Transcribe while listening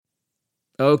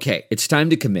Okay, it's time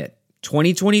to commit.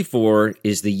 2024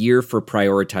 is the year for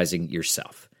prioritizing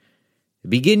yourself.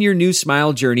 Begin your new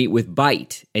smile journey with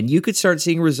Byte, and you could start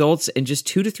seeing results in just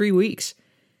 2 to 3 weeks.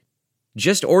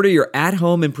 Just order your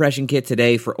at-home impression kit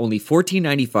today for only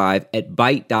 $14.95 at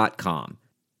Byte.com.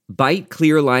 Byte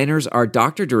clear liners are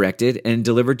doctor-directed and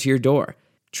delivered to your door.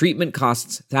 Treatment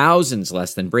costs thousands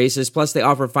less than braces, plus they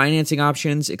offer financing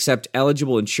options, accept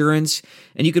eligible insurance,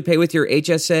 and you could pay with your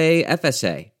HSA,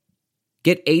 FSA.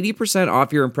 Get 80%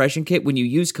 off your impression kit when you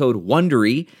use code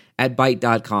WONDERY at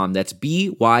Byte.com. That's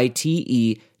BYTE.com.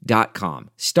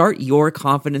 Start your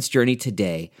confidence journey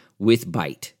today with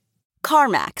Byte.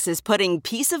 CarMax is putting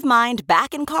peace of mind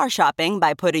back in car shopping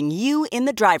by putting you in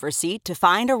the driver's seat to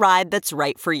find a ride that's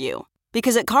right for you.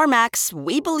 Because at CarMax,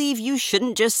 we believe you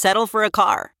shouldn't just settle for a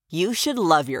car. You should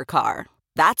love your car.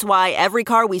 That's why every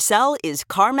car we sell is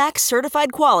CarMax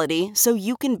certified quality, so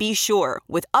you can be sure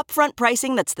with upfront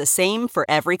pricing that's the same for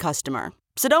every customer.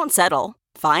 So don't settle.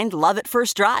 Find love at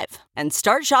first drive and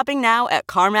start shopping now at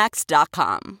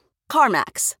CarMax.com.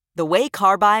 CarMax, the way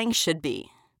car buying should be.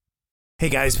 Hey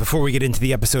guys, before we get into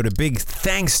the episode, a big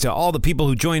thanks to all the people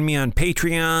who join me on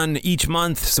Patreon each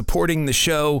month, supporting the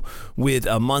show with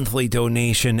a monthly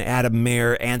donation. Adam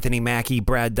Mayer, Anthony Mackie,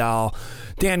 Brad Dahl,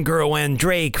 Dan Gurwen,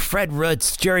 Drake, Fred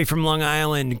Rutz, Jerry from Long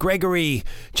Island, Gregory,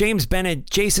 James Bennett,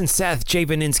 Jason Seth, Jay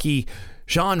Vaninsky,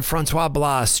 Jean-Francois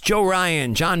Blas, Joe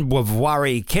Ryan, John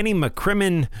Boivoire, Kenny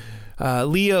McCrimmon,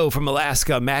 Leo from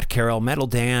Alaska, Matt Carroll, Metal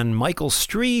Dan, Michael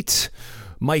Street,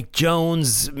 Mike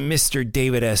Jones, Mr.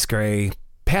 David S. Gray,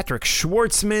 Patrick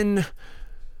Schwartzman,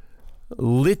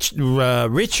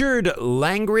 Richard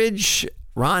Langridge,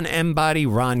 Ron Embody,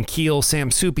 Ron Keel, Sam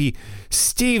Soupy,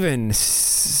 Steven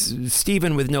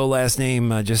with no last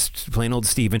name, just plain old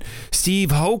Steven, Steve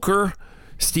Hoker,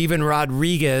 Steven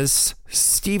Rodriguez,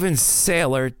 Steven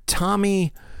Saylor,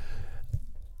 Tommy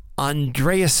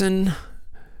Andreasen,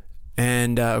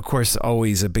 and, of course,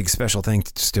 always a big special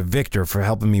thanks to Victor for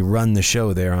helping me run the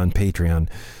show there on Patreon.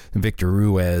 Victor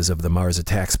Ruiz of the Mars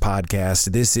Attacks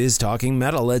podcast. This is Talking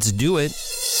Metal. Let's do it.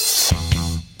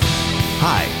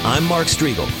 Hi, I'm Mark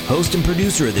Striegel, host and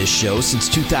producer of this show since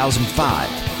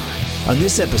 2005. On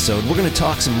this episode, we're going to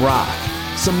talk some rock,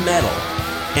 some metal,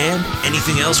 and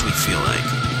anything else we feel like.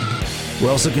 We're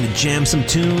also going to jam some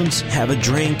tunes, have a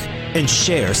drink, and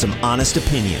share some honest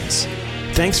opinions.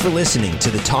 Thanks for listening to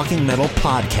the Talking Metal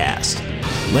podcast.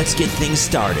 Let's get things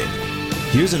started.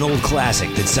 Here's an old classic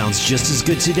that sounds just as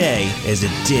good today as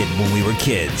it did when we were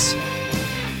kids.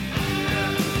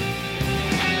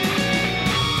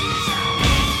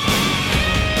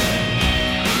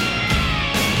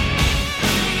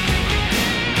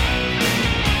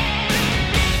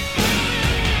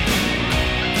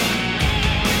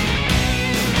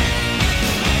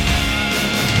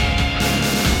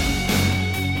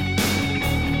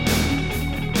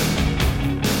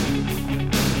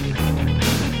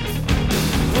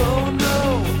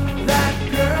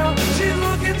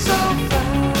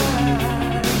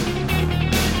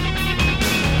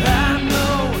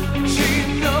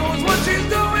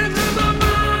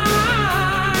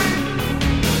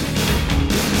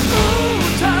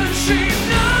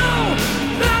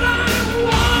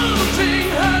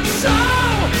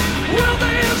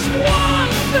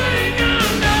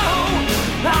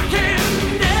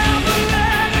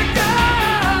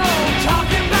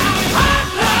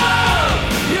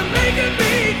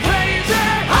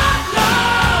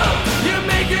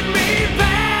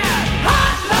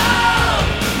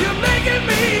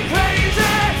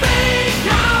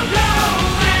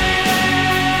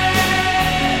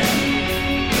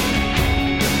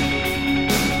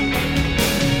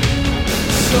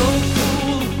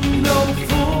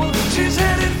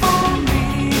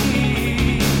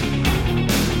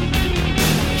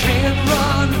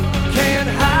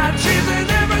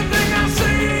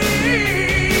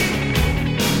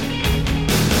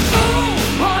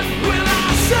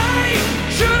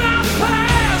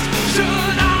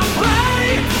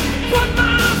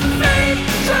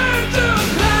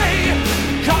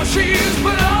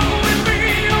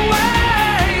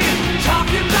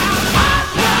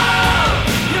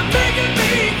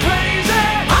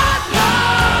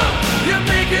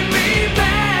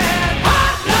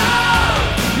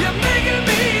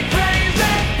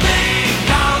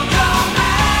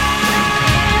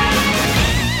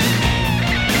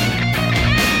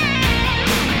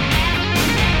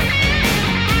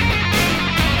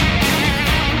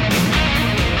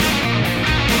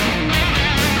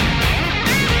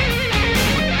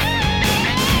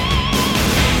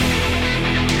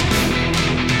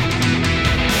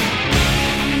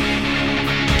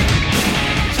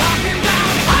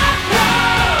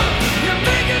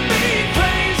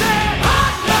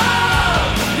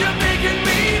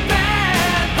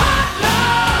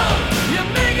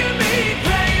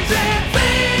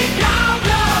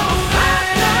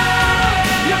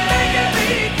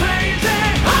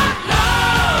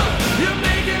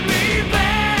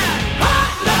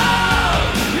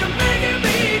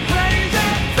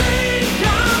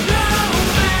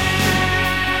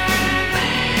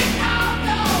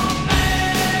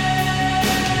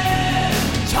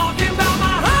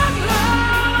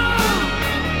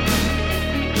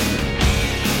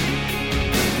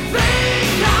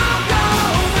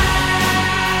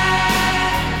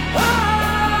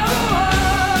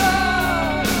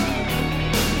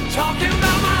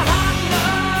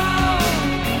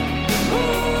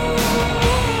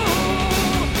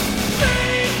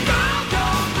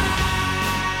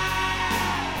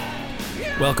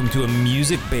 Welcome to a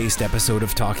music-based episode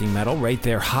of Talking Metal. Right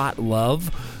there, Hot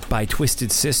Love by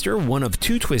Twisted Sister. One of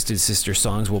two Twisted Sister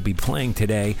songs we'll be playing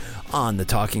today on the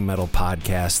Talking Metal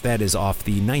podcast. That is off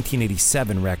the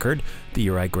 1987 record, the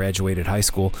year I graduated high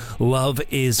school. Love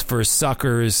is for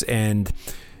Suckers, and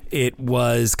it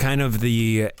was kind of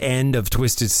the end of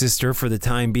Twisted Sister for the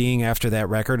time being after that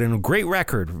record. And a great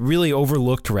record, really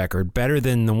overlooked record, better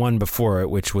than the one before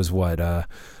it, which was what...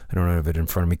 I don't have it in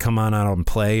front of me. Come On Out and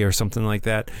Play or something like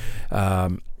that.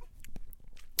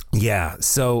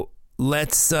 So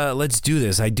let's do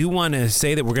this. I do want to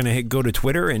say that we're going to go to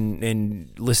Twitter and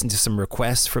listen to some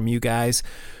requests from you guys.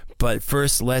 But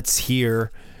first, let's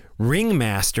hear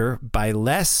Ringmaster by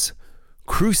Les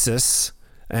Crucis.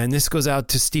 And this goes out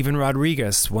to Steven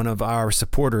Rodriguez, one of our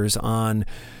supporters on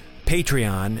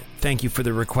Patreon. Thank you for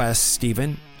the request,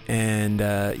 Steven. And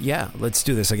let's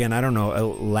do this. Again, I don't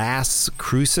know. Las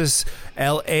Crucis,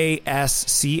 Lascruces.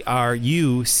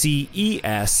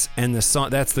 And the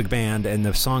song, that's the band, and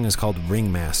the song is called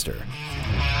Ringmaster.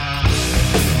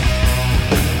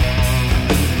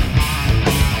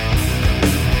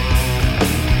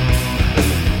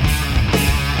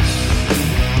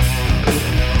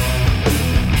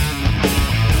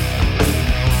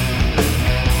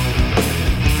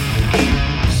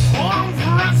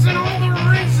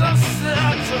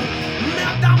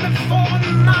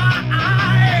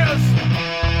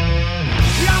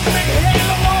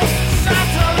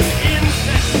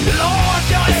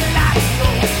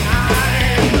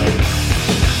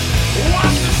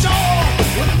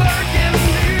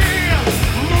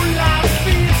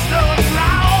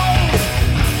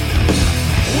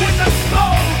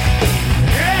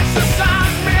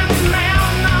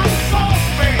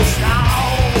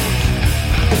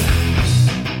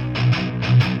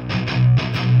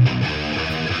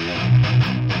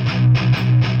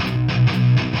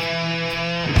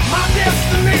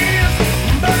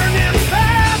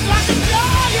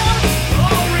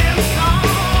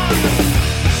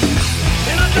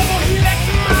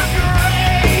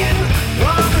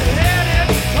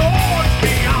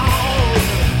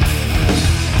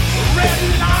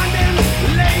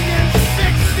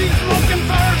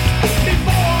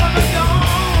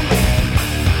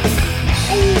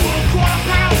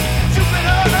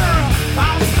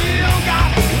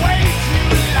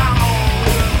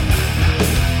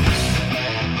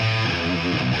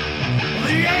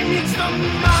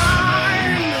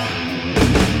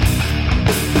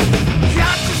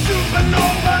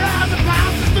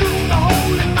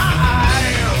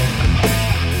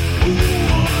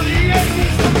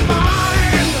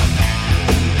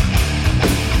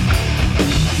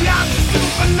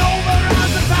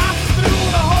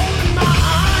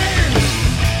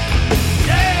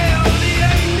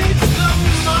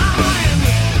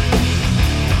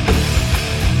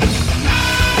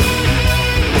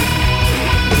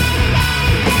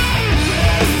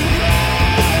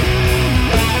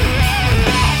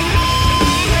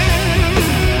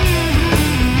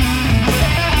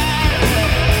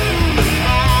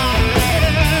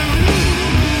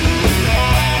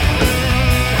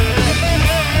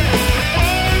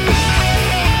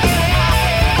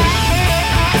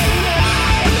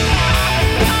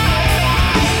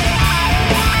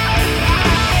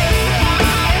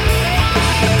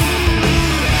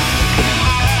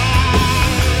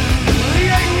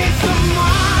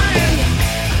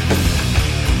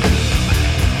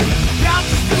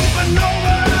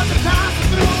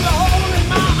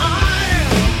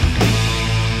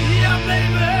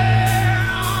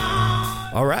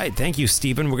 Thank you,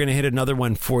 Stephen. We're going to hit another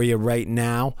one for you right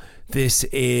now. This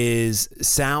is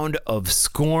Sound of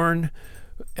Scorn,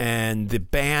 and the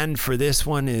band for this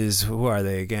one is, who are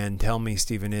they again? Tell me,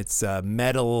 Stephen. It's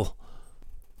Metal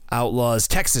Outlaws,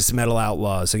 Texas Metal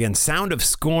Outlaws. Again, Sound of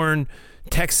Scorn,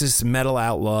 Texas Metal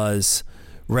Outlaws,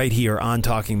 right here on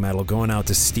Talking Metal, going out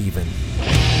to Stephen.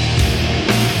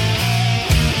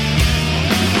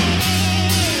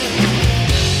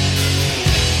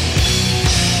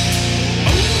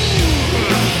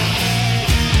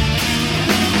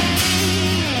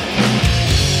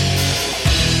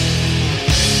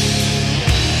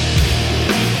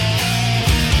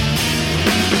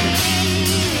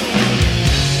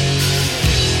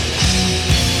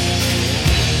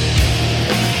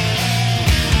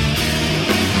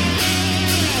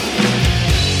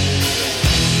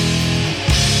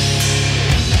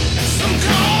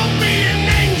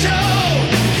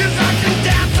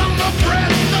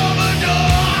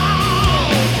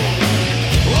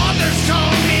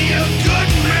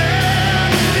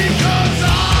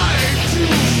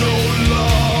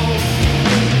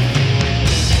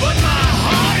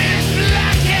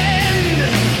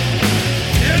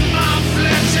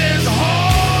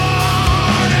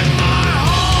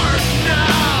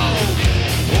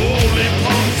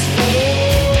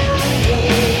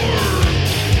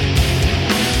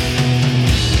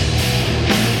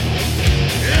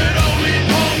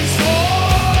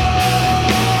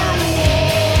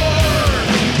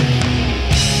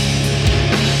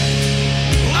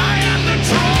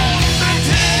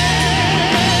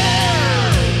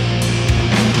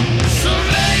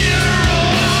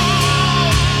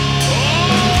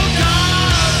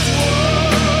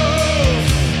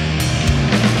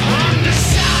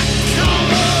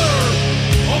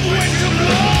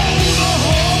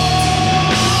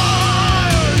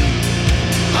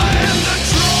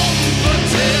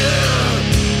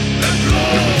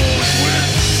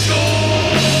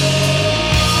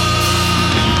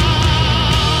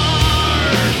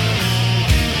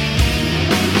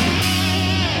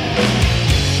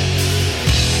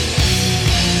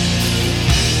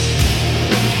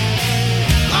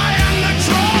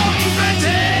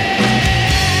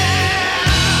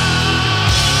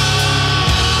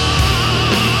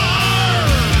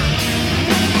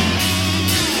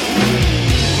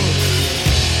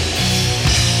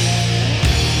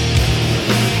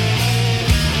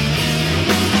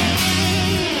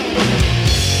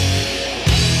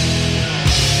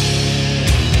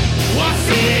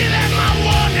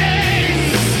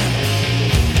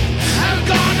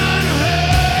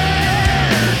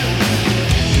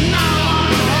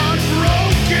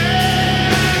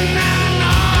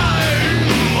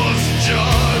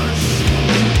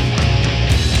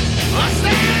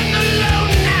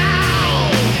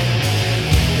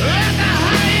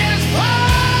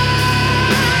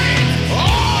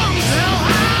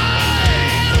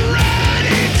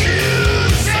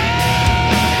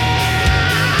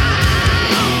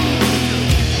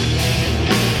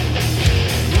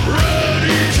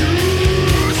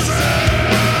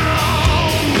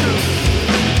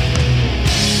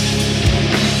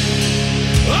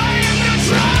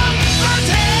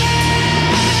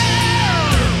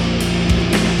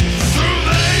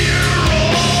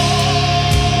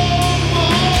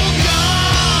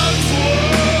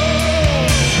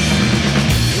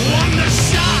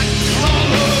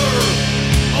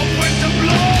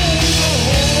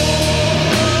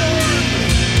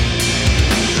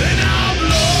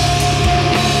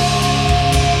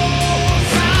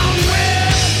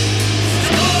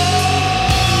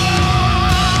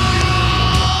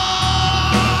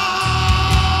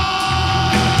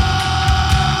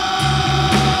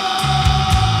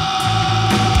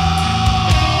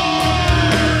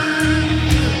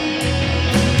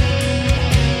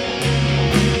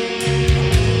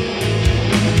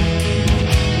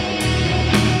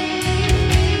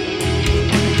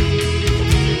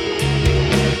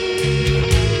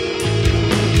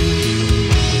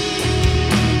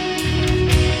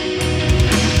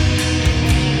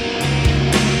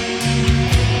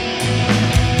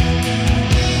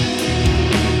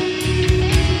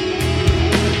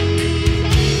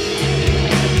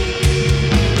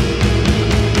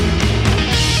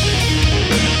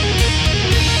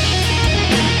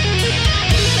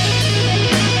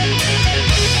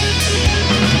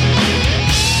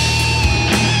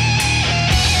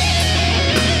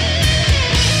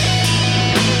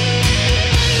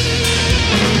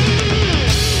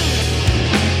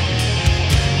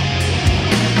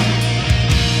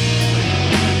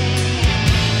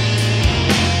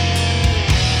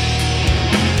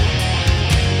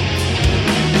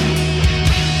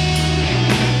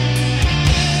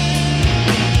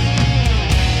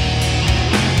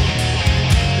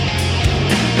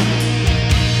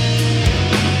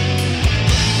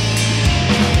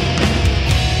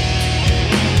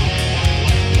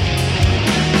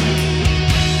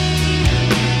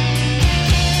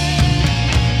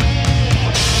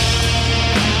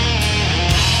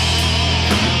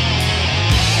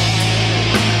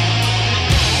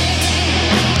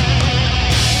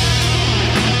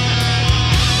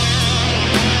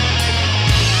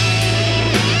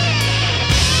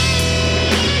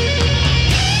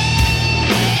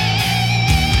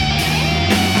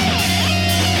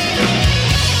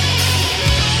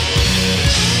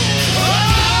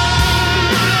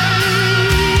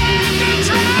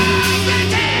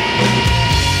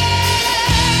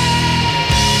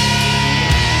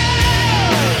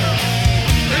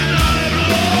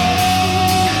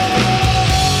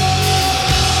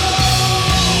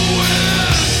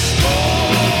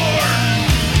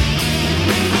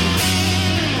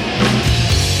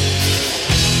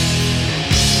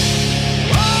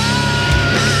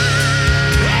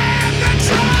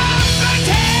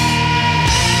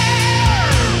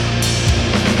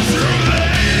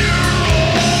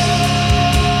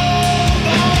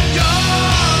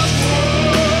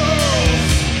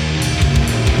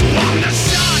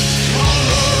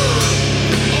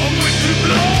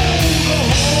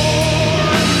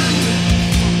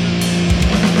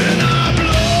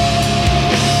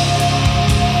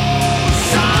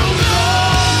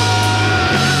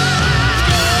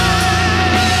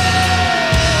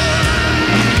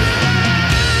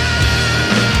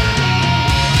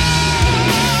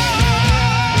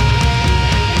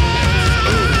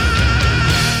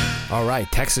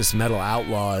 Texas Metal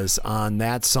Outlaws on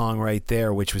that song right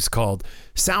there, which was called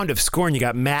Sound of Scorn. You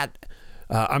got Mark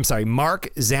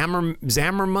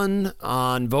Zammerman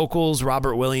on vocals,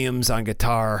 Robert Williams on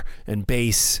guitar and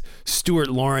bass, Stuart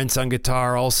Lawrence on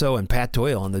guitar also, and Pat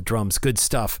Doyle on the drums. Good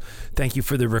stuff. Thank you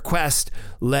for the request.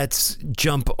 Let's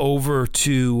jump over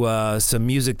to some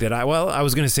music that I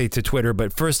was going to say to Twitter,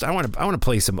 but first I want to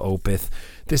play some Opeth.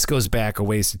 This goes back a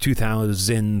ways to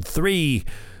 2003.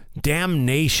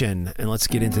 Damnation, and let's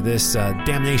get into this.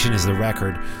 Damnation is the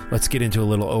record. Let's get into a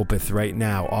little Opeth right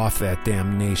now off that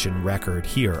Damnation record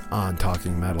here on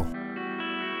Talking Metal.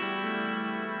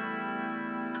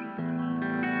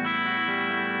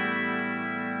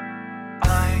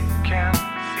 I can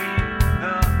see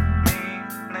the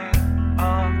meaning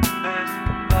of this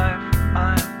life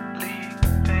I'm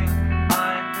leading.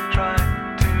 I try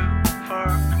to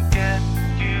forget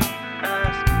you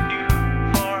as you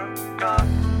forgot.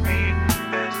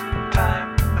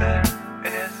 There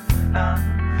is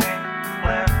nothing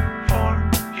left for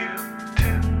you to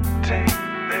take.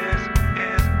 This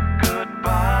is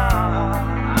goodbye.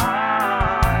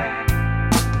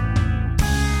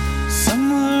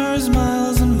 Somewhere is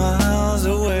miles and miles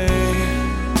away,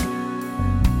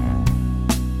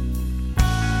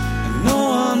 and no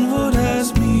one would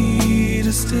ask me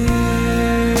to stay.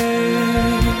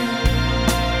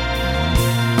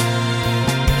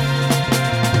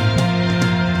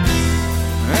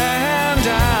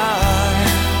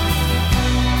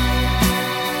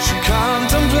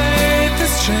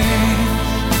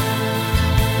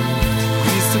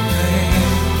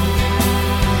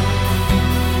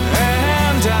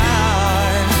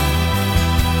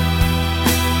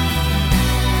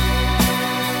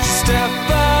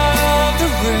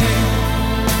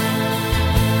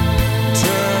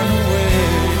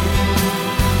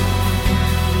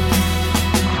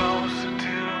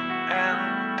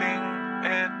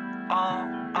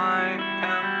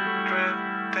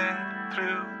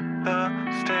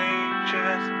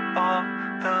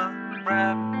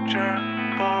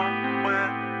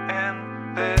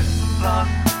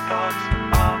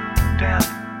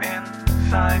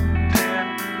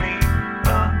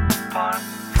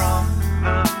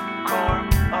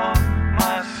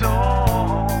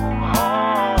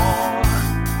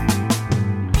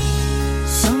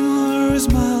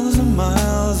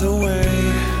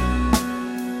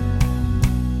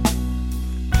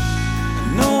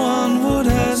 Would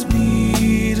ask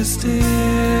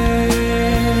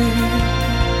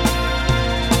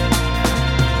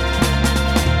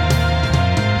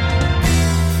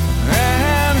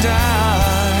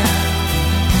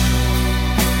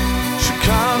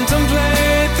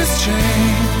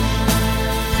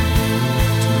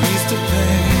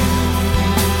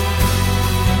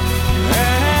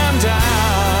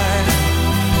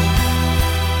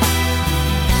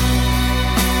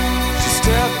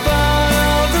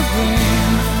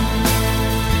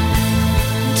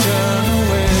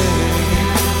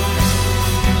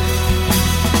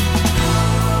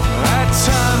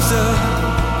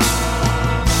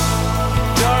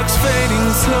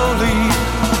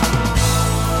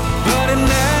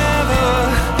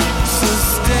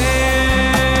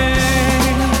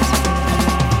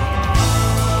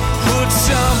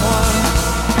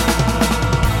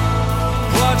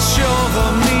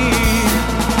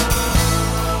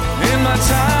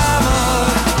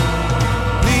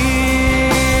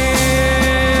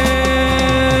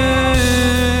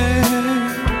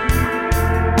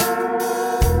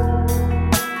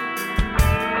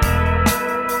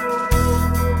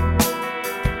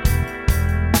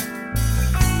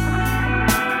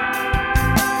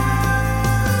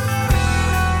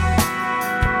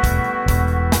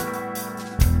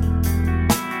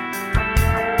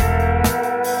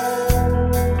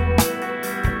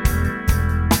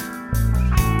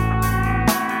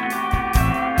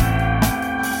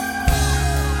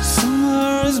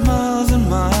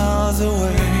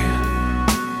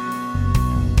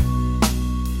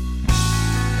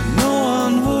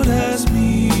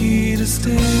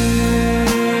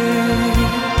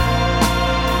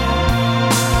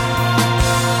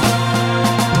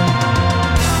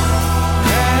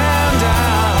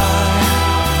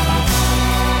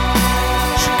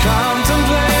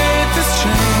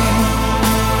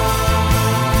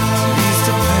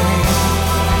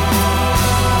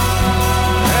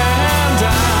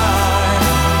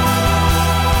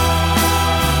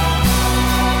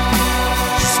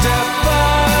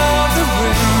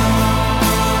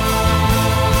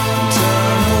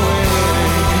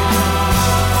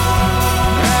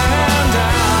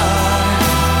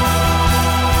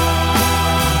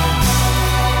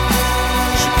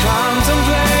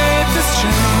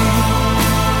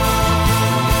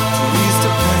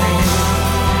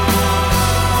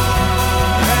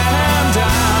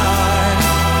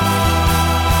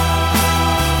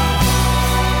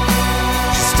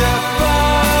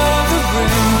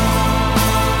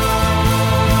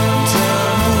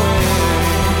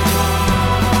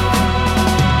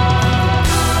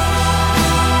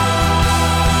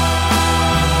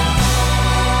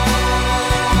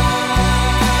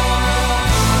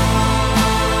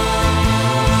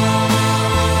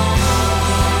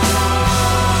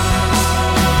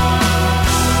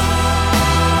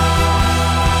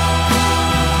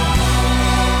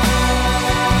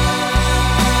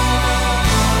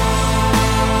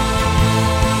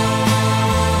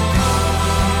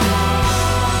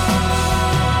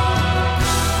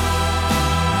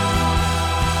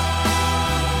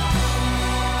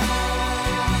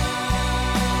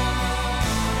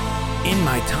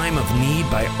Time of Need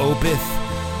by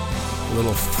Opeth. A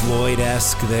little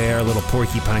Floyd-esque there, a little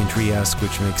Porcupine Tree-esque,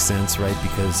 which makes sense, right?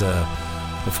 Because,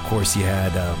 of course, you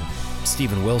had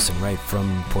Steven Wilson, right,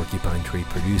 from Porcupine Tree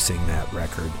producing that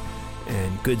record.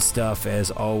 And good stuff,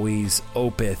 as always,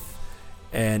 Opeth.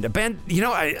 And a band,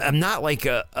 I'm not like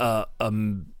a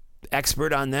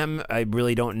expert on them. I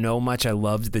really don't know much. I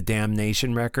loved the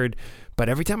Damnation record. But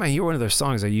every time I hear one of their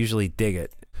songs, I usually dig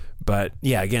it. But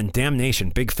yeah, again, Damnation,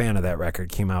 big fan of that record.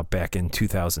 Came out back in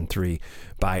 2003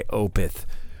 by Opeth.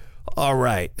 All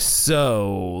right,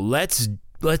 so let's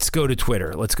go to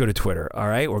Twitter. Let's go to Twitter. All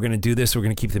right, we're going to do this. We're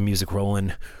going to keep the music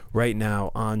rolling right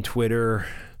now on Twitter.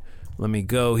 Let me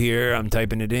go here. I'm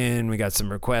typing it in. We got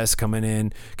some requests coming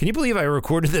in. Can you believe I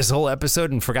recorded this whole episode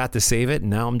and forgot to save it?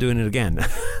 And now I'm doing it again.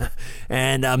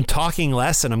 And I'm talking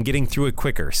less and I'm getting through it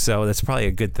quicker. So that's probably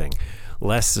a good thing.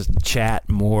 Less chat,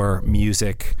 more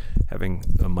music. Having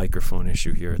a microphone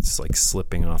issue here. It's like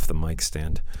slipping off the mic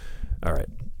stand. All right.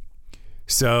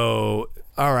 So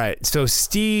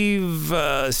Steve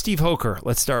Hoker,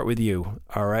 let's start with you.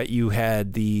 All right. You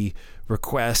had the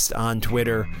request on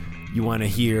Twitter. You want to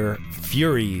hear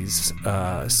Fury's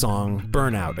song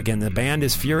Burnout. Again, the band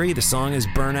is Fury. The song is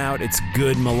Burnout. It's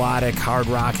good melodic hard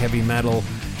rock, heavy metal.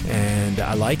 And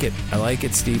I like it.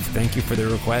 Steve. Thank you for the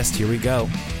request. Here we go.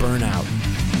 Burnout.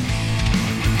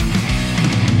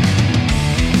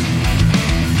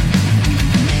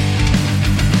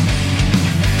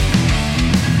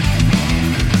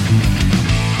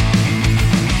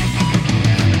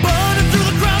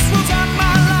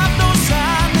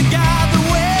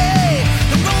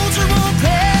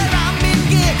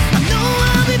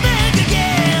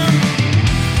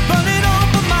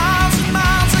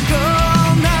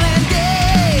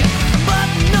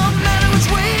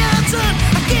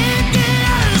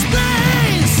 Get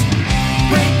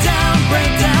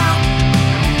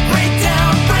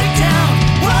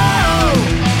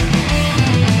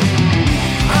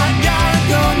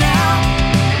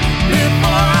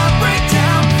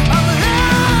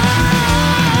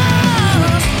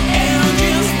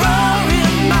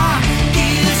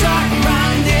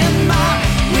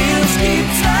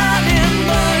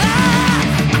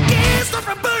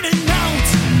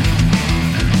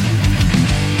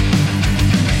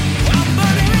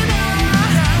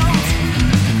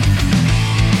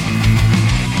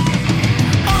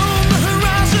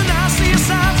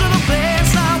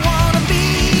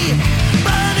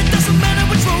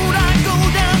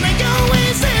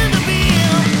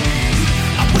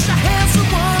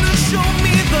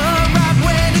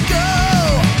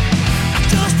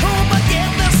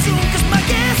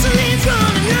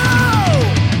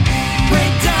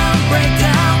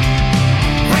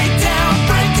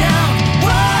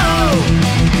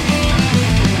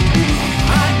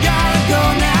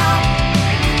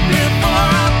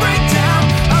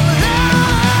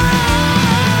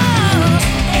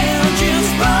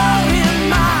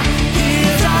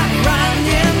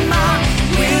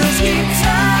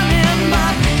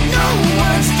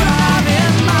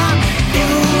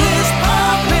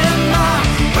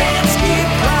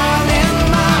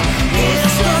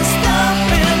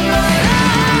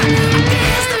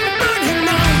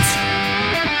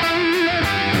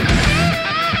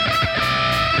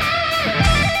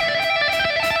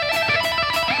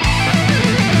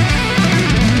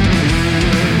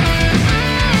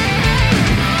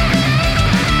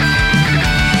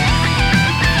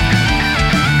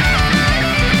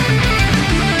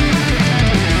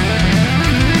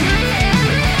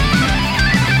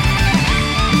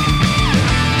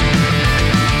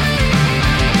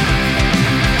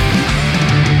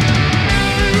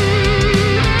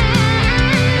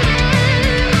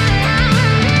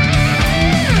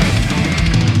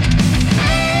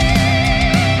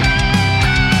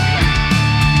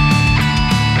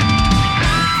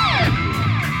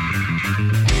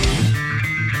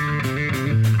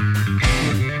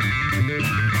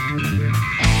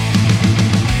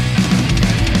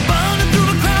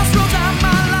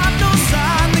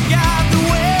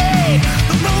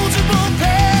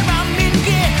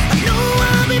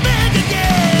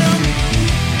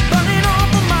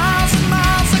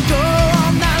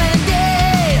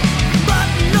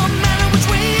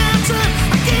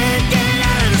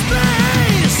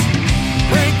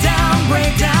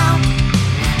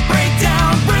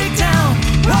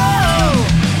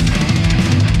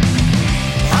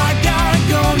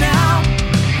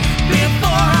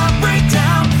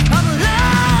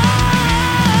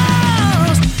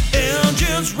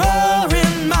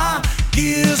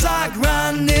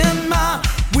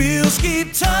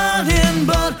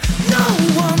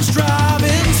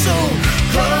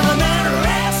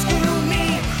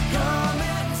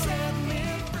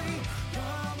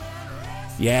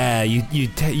Yeah, you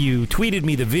tweeted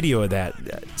me the video of that,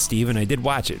 Steve, and I did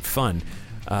watch it. Fun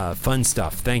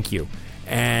stuff. Thank you.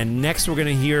 And next we're going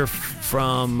to hear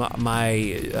from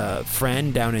my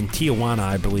friend down in Tijuana,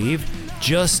 I believe.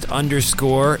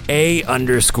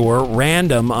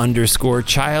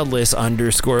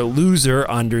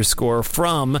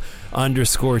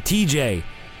 just_A_random_childless_loser_from_TJ.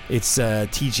 It's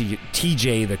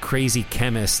TJ, the crazy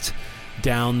chemist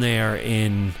down there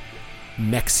in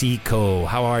Mexico.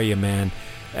 How are you, man?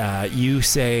 You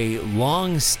say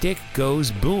Long Stick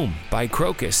Goes Boom by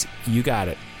Crocus. You got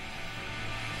it.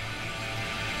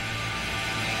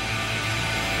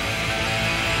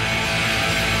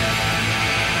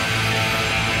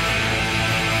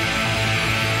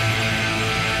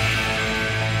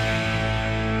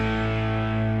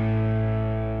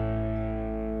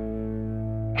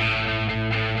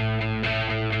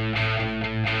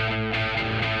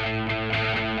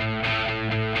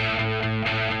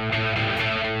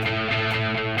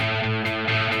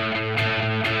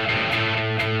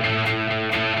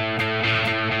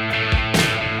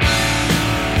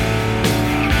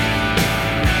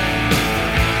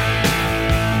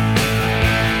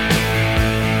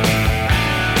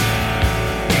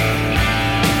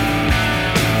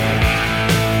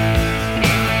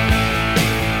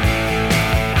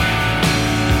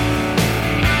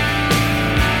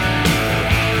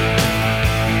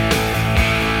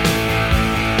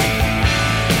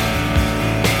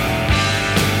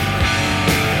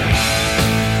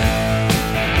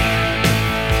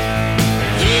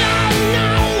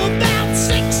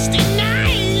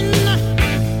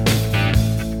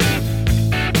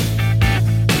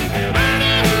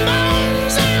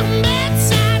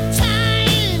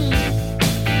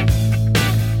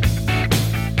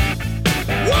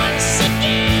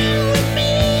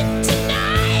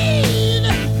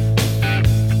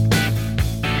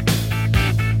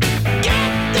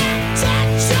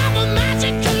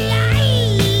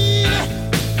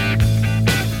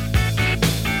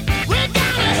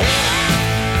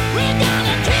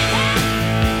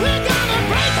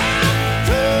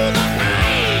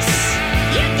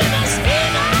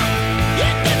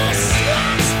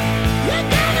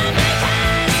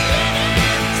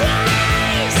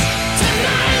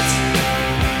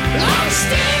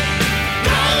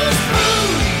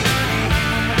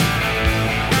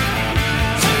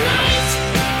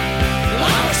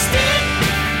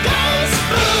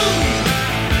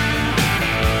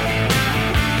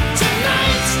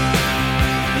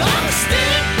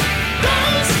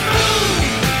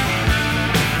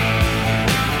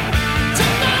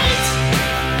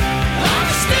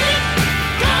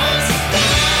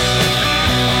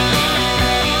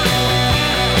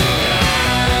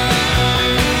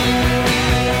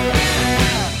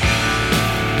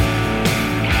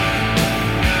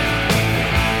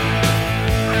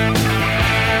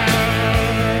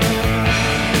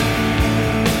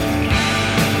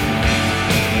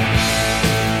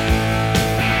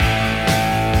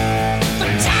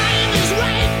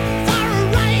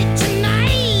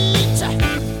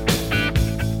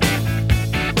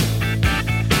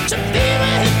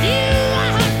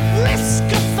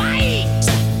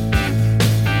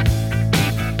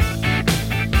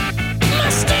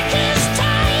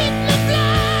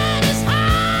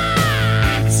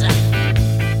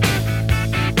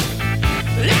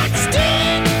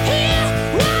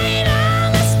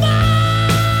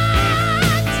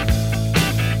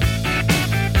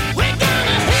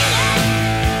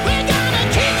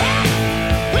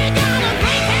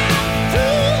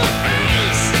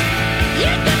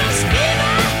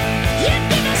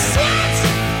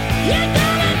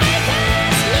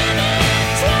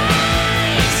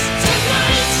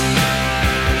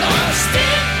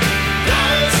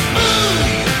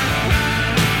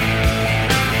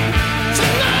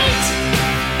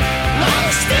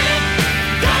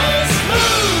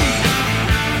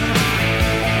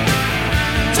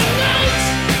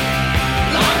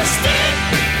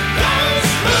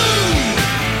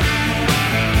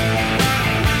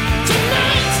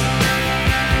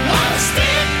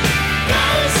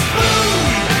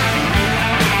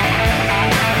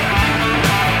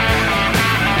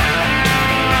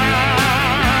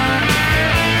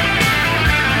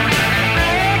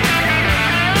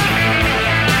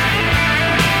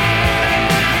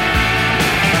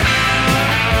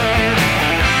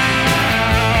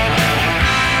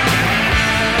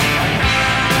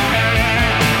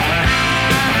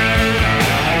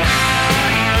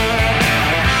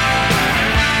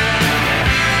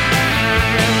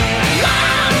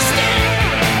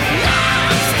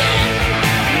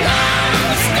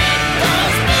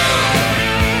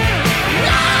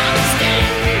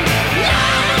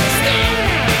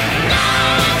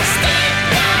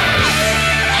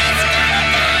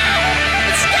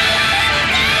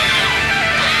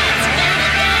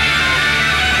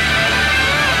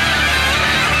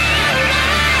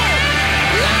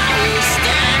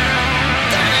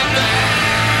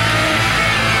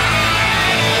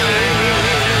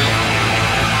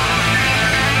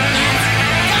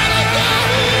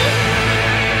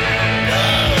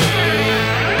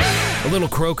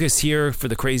 Crocus here for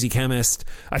the Crazy Chemist.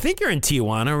 I think you're in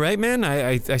Tijuana, right, man?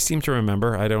 I seem to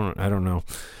remember. I don't know.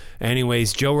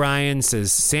 Anyways, Joe Ryan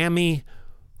says Sammy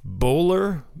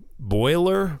Boiler,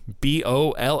 Boller,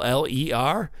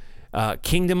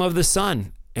 Kingdom of the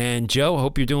Sun. And Joe,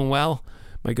 hope you're doing well.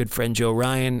 My good friend Joe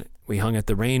Ryan, we hung at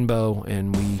the Rainbow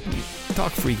and we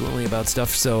talk frequently about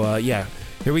stuff. So yeah,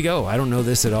 here we go. I don't know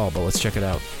this at all, but let's check it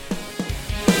out.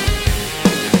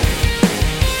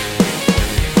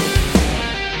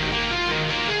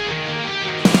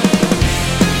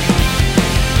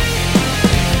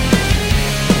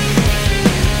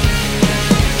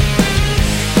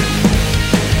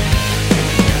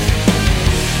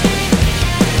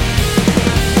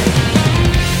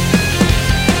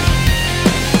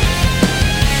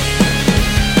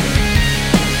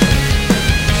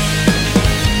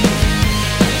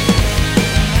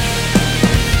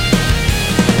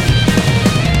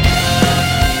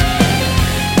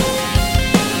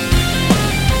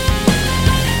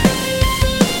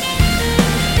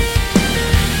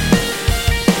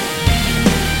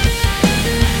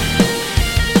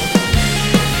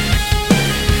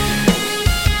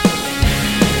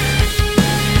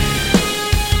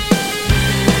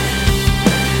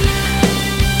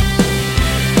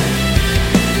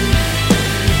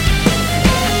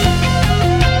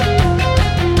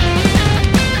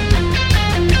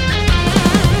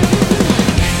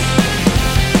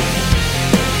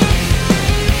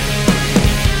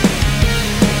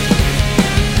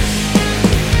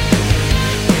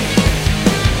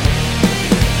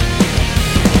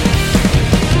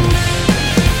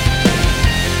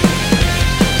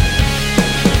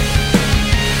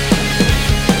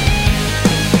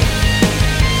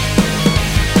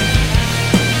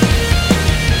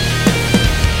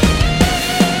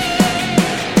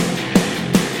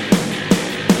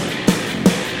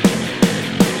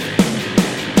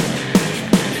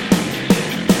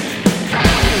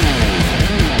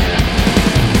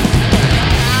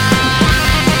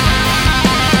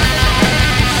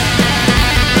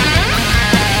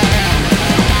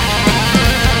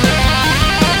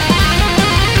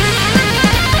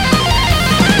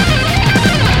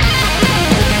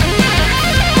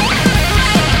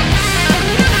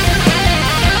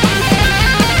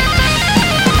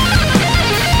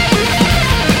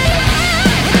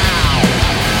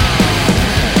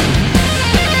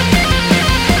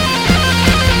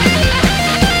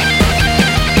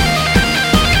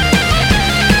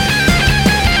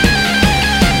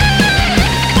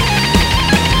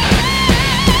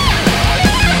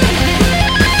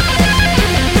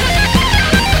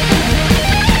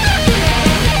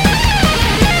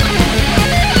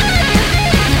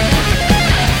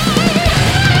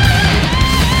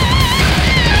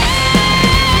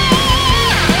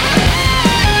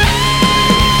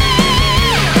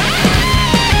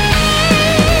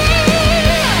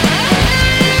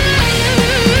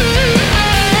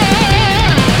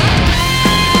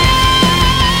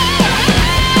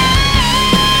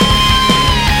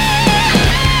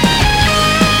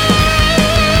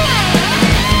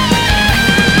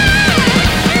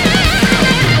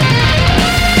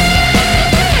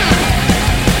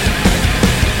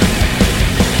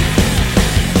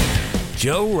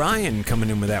 Joe Ryan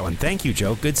coming in with that one. Thank you,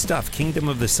 Joe. Good stuff. Kingdom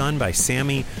of the Sun by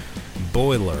Sammy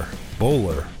Boiler.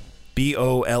 Boller.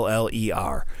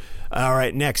 Boller. All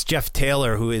right, next, Jeff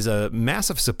Taylor, who is a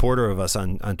massive supporter of us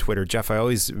on Twitter. Jeff, I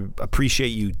always appreciate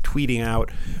you tweeting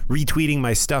out, retweeting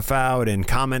my stuff out, and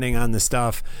commenting on the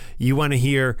stuff. You want to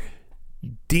hear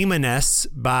Demoness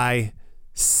by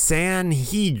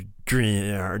Sanhedrin.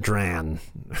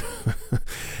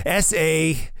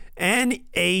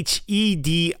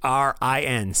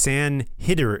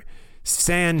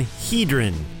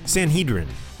 Sanhedrin. Sanhedrin.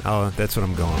 Oh, that's what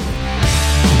I'm going with.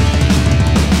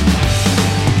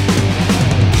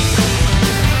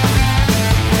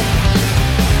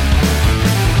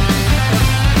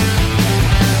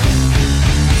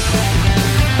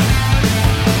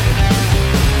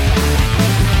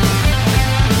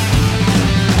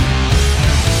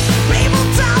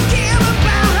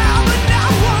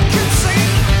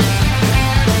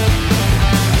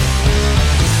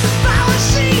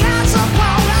 She has a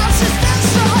ball, she's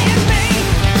destroying me.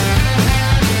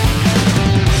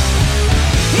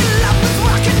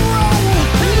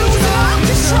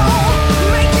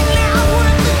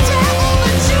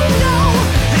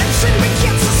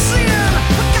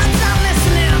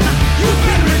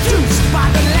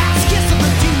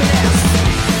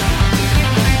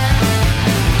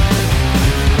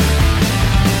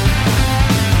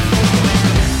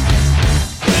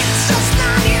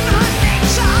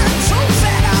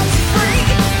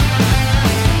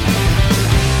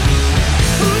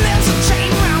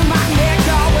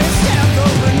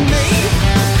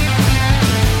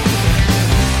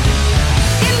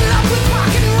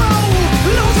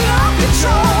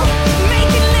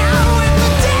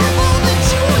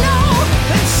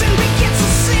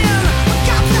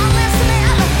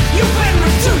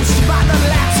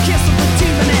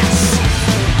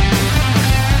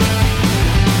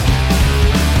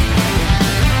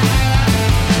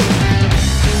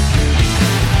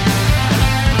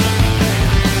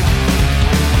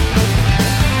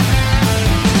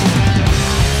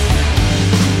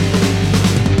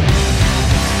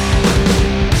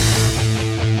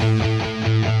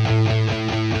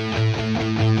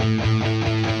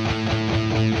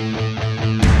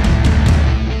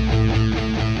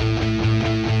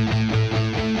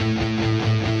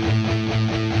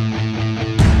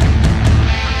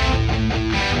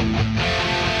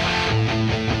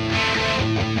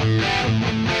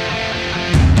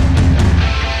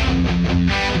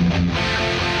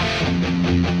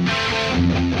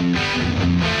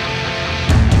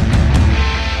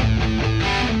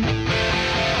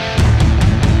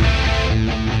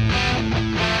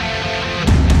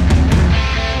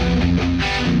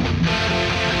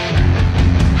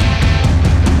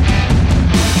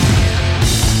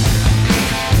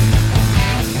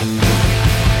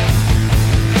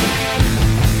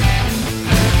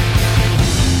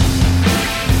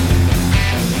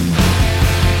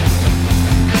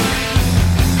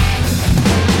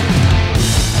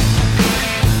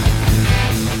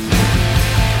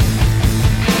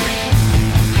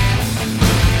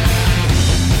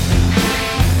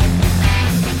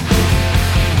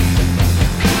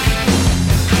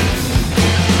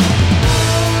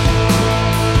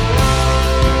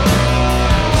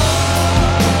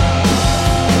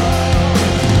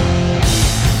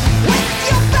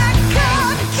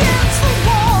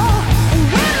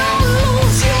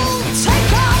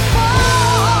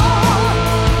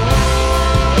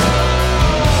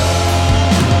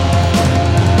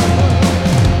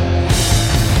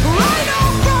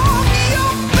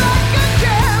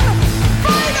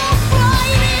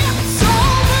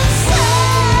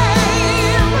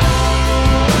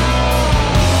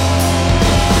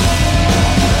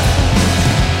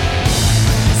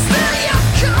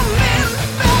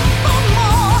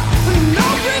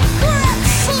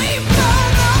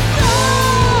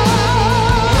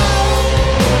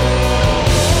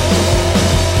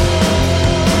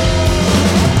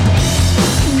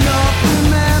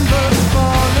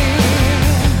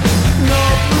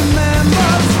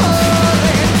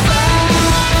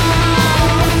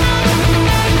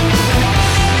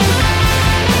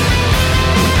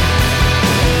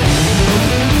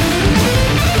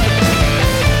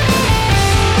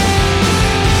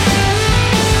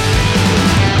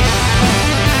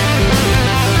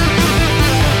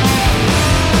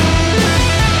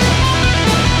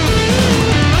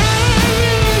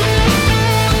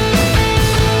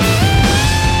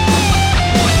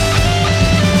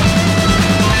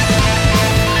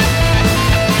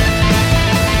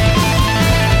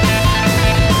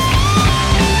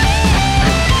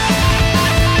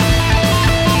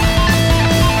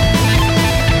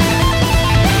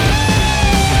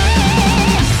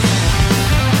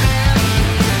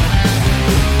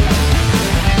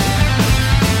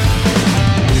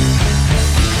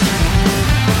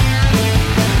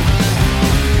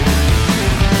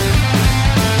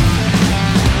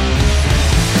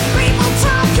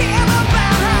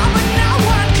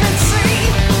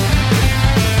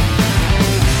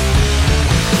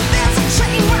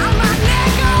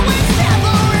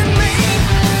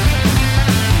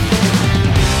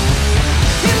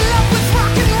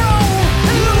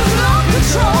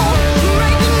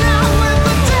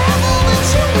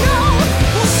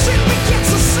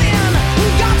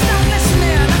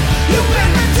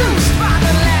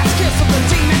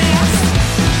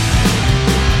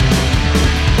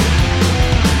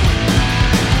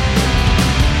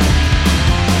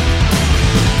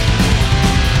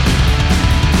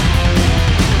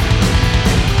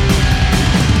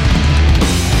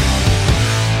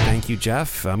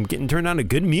 Jeff. I'm getting turned on to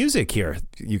good music here,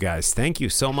 you guys. Thank you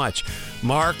so much.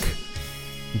 Mark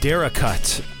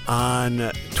Daracut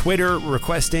on Twitter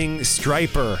requesting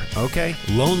Striper. Okay.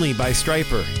 Lonely by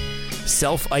Striper.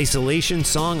 Self-isolation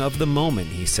song of the moment,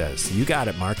 he says. You got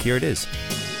it, Mark. Here it is.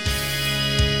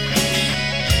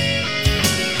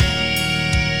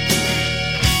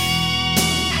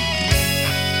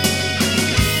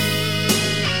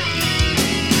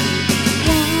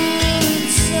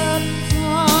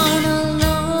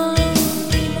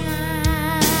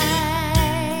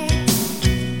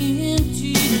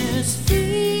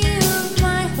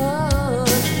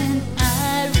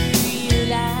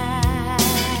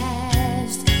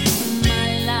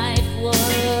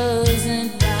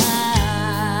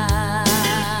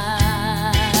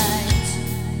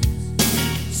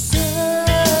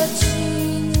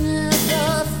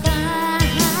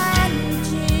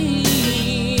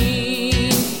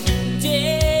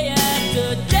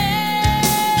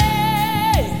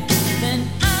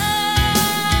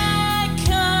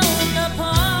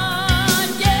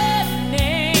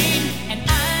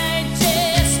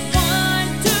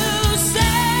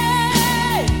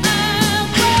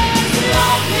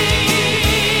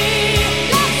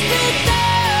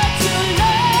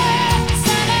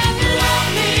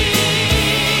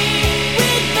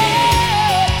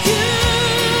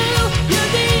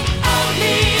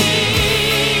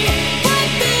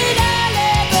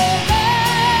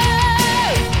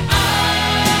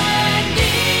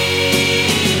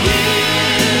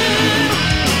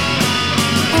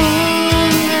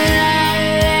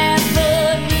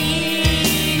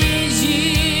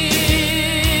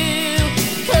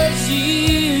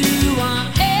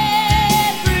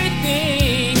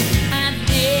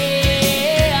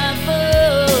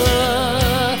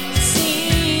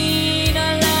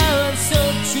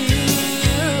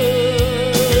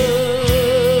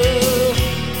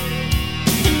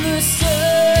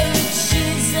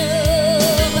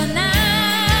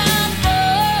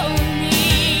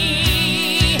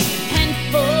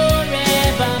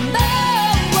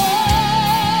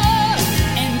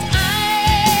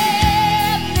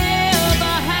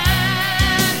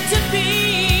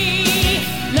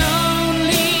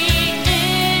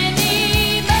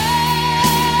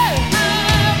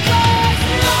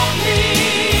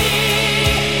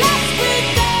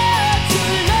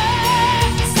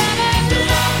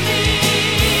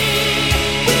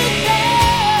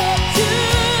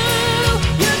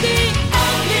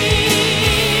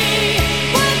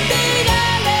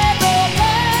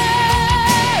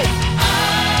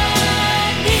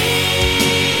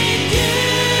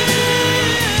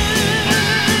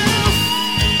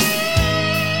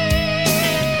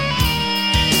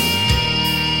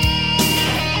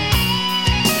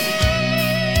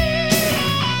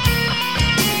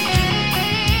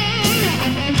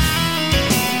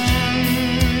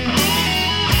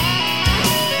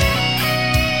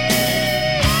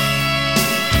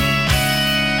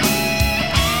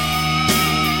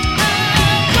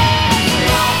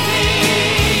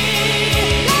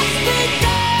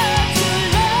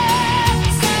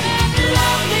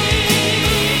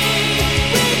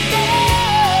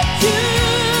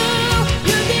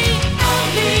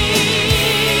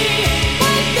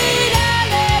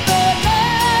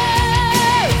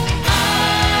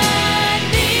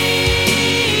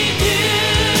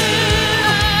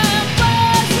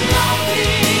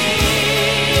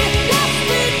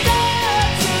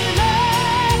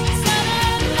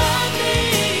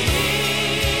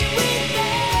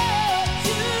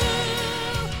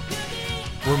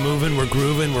 We're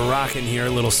grooving, we're rocking here. A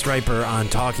little Striper on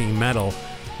Talking Metal.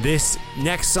 This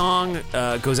next song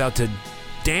goes out to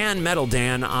Dan Metal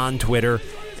Dan on Twitter,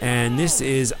 and this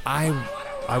is I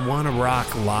Want to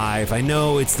Rock Live. I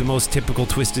know it's the most typical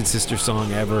Twisted Sister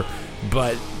song ever,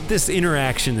 but this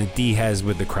interaction that D has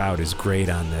with the crowd is great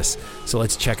on this. So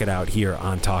let's check it out here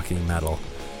on Talking Metal.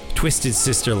 Twisted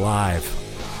Sister Live.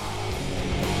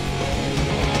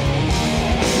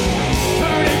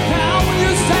 Turn it down when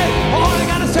you say all I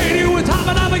gotta say to you is time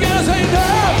and I'm gonna say no.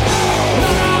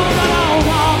 No.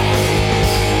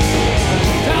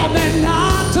 Tell me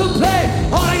not to play.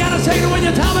 All I gotta say to when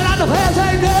you tell me not to play, I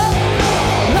say no.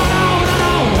 No.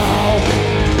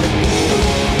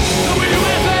 The way you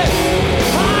answer,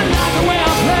 I like the way I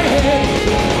play it.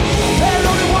 There's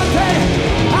only one thing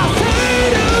I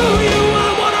say to you, I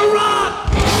wanna rock.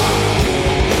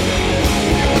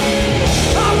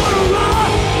 I wanna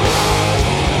rock.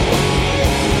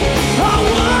 I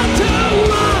want to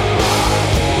rock.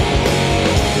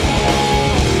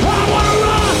 I wanna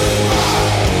rock.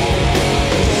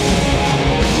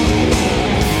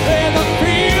 There's a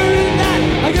feeling that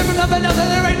I give nothing,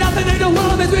 there ain't nothing in the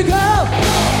world that makes me go.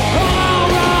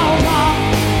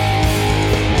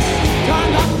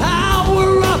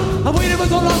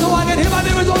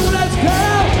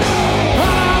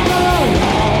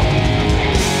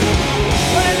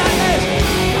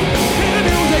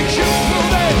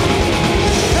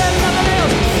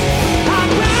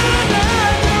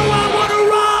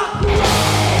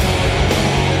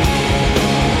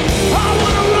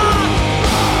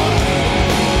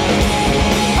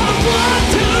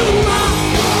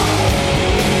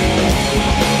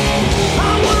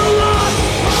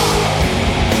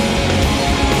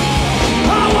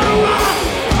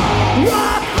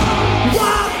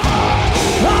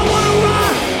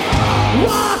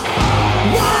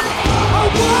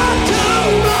 want to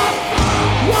rock,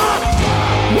 rock,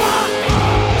 rock.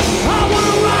 I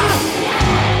wanna rock,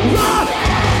 rock,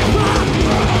 rock.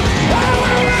 I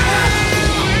wanna rock.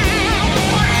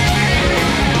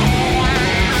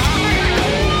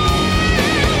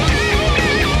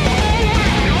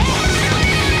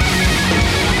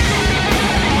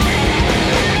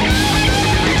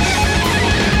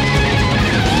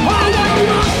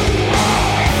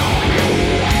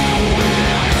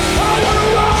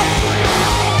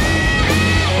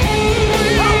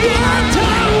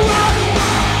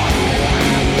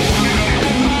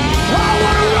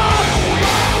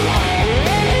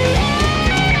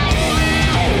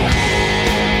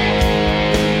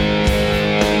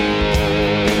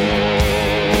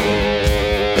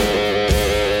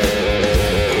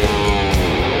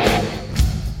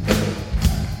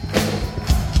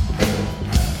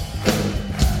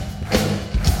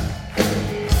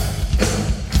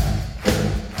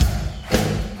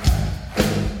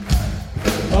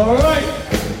 All right.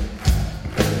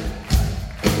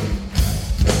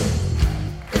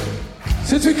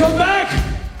 Since we come back,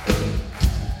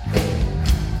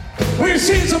 we've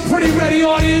seen some pretty ready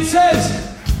audiences.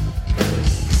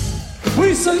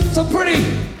 We've seen some pretty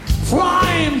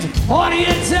primed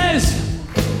audiences.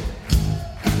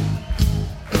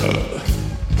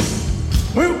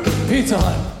 Pizza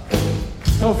Hut.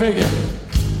 Go figure.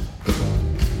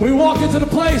 We walk into the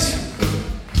place,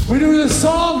 we do this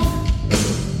song,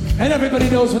 and everybody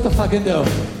knows what to fucking do.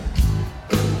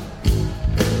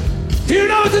 Do you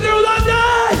know what to do,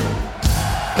 London?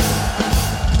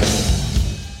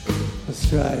 Let's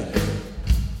try it.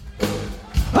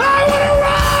 I wanna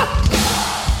rock!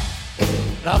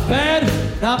 Not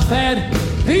bad, not bad.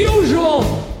 The usual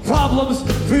problems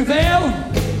prevail.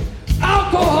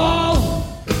 Alcohol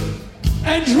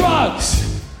and drugs.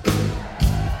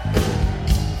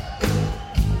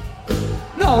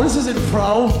 No, this isn't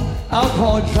pro.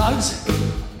 Alcohol and drugs.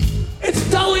 It's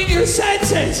dulling your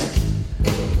senses.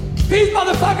 These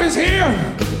motherfuckers here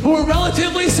who are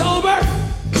relatively sober,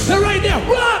 they're right there,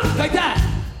 rock, like that.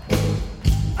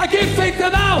 I can't fake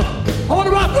them out. I want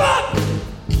to rock.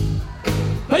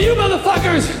 But you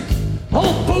motherfuckers,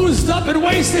 all boozed up and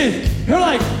wasted, you're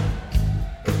like,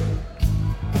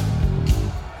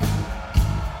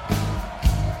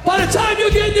 by the time you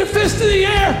get your fist in the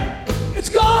air, it's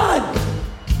gone.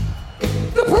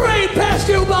 The parade passed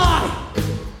you by.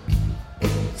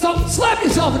 So slap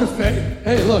yourself in the face.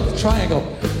 Hey, look,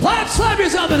 triangle. Slap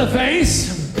yourself in the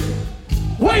face.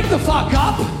 Wake the fuck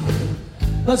up.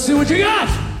 Let's see what you got.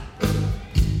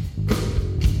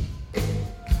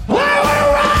 I wanna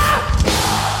rock!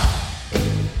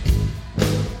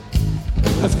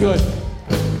 That's good.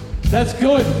 That's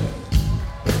good.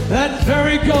 That's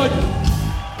very good.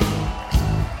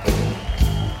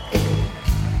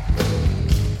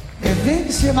 It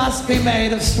thinks you must be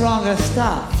made of stronger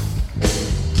stuff.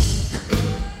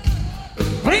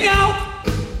 Bring out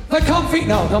the comfy,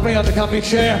 no, don't bring out the comfy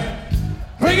chair.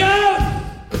 Bring out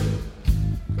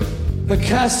the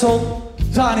Castle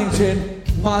Donington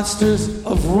Monsters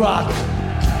of Rock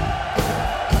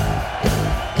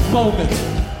moment.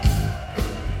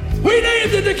 We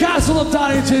named it the Castle of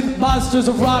Donington Monsters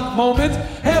of Rock moment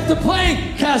after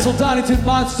playing Castle Donington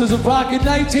Monsters of Rock in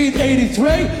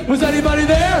 1983. Was anybody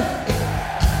there?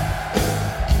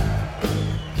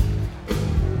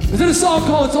 We did a song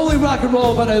called It's Only Rock and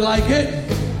Roll, But I Like It.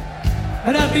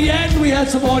 And at the end, we had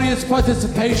some audience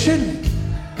participation.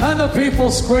 And the people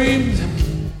screamed.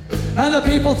 And the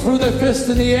people threw their fists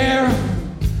in the air.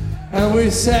 And we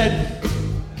said,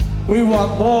 we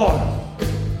want more.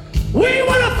 We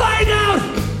want to find out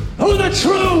who the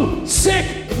true sick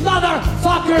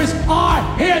motherfuckers are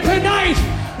here tonight.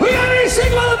 We got any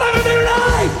sick motherfuckers here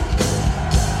tonight?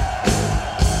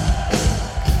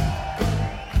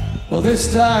 Well,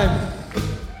 this time,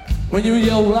 when you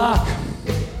yell rock,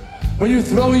 when you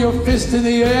throw your fist in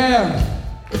the air,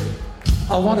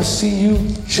 I want to see you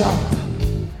jump.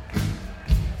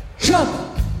 Jump!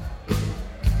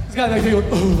 This guy like me,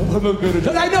 oh, I'm not good at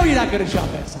jump. I know you're not going to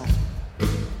jump, asshole.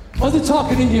 I wasn't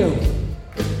talking to you.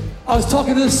 I was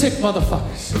talking to the sick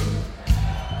motherfuckers.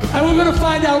 And we're going to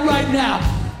find out right now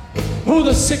who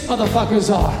the sick motherfuckers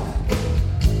are.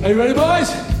 Are you ready, boys?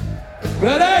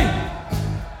 Ready?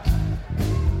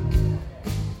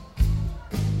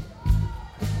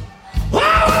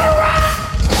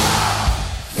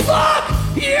 Fuck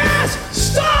yes!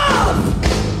 Stop!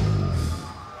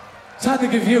 Time to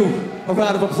give you a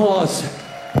round of applause.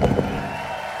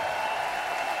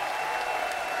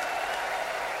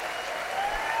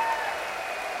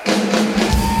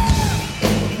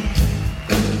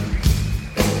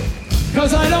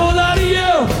 Because I know a lot of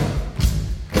you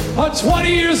I'm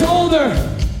 20 years older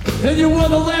than you were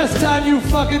the last time you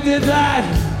fucking did that.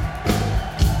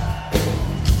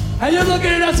 And you're looking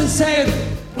at us and saying,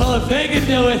 well, if they can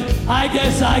do it, I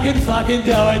guess I can fucking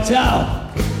do it too.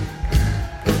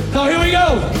 So here we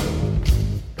go.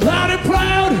 Loud and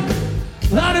proud.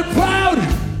 Loud and proud.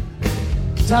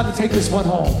 Time to take this one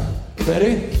home.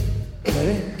 Ready?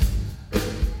 Ready?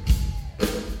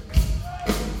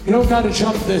 You don't gotta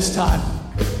jump this time.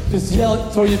 Just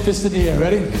yell, throw your fist in the air.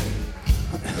 Ready?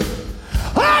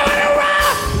 I wanna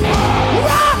rock!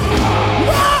 Rock!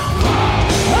 Rock!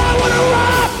 I wanna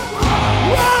rock!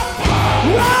 Rock!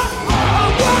 Rock! I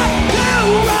want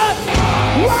to rock!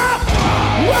 Rock!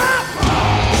 Rock!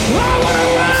 I wanna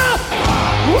rock!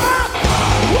 Rock!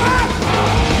 Rock!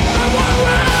 I wanna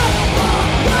rock!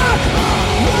 Rock!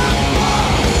 Rock!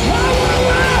 I wanna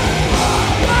rock!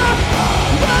 Rock!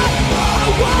 Rock!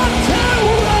 I want to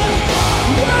rock!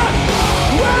 Rock!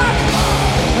 Rock!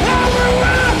 I wanna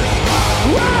rock!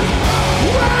 Rock!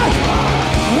 Rock!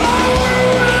 I wanna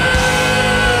rock!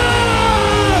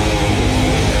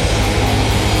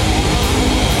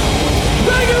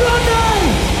 Thank you, London!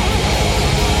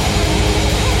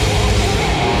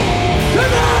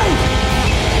 Good night!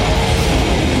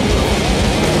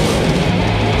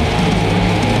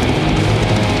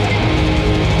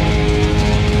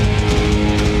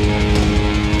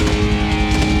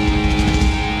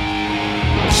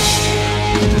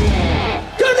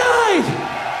 Good night!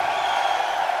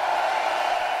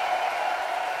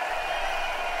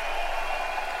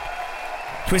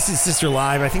 Twisted Sister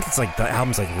Live. I think it's like the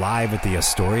album's like live at the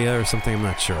Astoria or something. I'm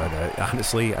not sure.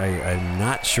 Honestly, I'm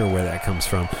not sure where that comes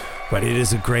from, but it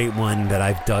is a great one that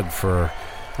I've dug for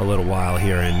a little while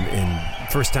here.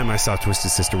 And first time I saw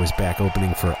Twisted Sister was back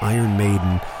opening for Iron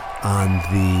Maiden on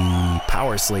the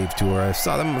Power Slave tour. I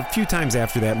saw them a few times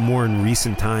after that, more in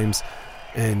recent times,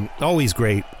 and always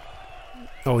great.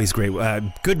 Always great.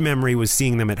 Good memory was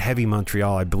seeing them at Heavy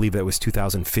Montreal. I believe that was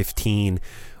 2015.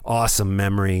 Awesome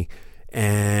memory.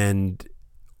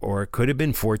 Or it could have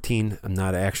been 14. I'm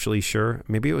not actually sure.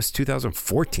 Maybe it was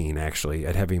 2014 actually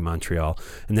at Heavy Montreal.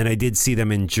 And then I did see them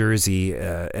in Jersey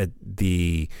at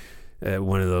the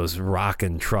one of those rock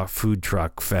and food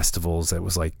truck festivals that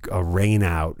was like a rain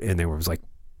out, and there was like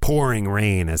pouring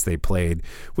rain as they played,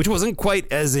 which wasn't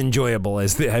quite as enjoyable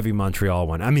as the Heavy Montreal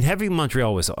one. I mean, Heavy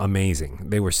Montreal was amazing.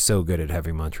 They were so good at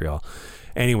Heavy Montreal.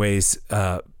 Anyways,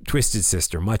 Twisted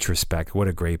Sister, much respect. What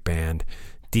a great band.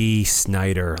 Dee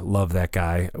Snider, love that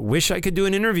guy. Wish I could do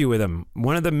an interview with him.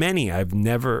 One of the many I've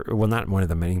never, well, not one of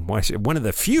the many, one of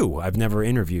the few I've never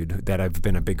interviewed that I've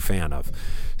been a big fan of.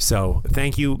 So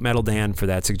thank you, Metal Dan, for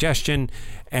that suggestion.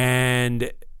 And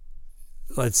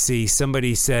let's see,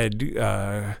 somebody said,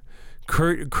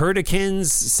 Kurtikins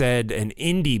said an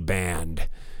indie band.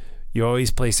 You always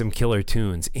play some killer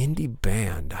tunes. Indie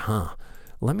band, huh?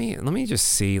 Let me just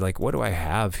see, like, what do I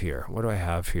have here?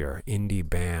 Indie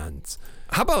bands.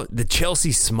 How about the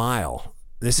Chelsea Smile?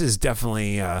 This is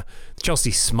definitely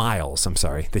Chelsea Smiles, I'm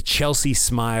sorry. The Chelsea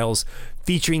Smiles,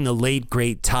 featuring the late,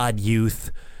 great Todd Youth,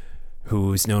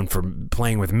 who is known for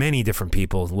playing with many different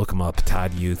people. Look him up,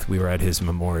 Todd Youth. We were at his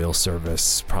memorial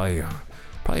service probably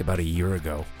about a year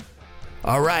ago.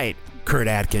 All right, Kurt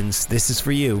Atkins, this is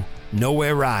for you.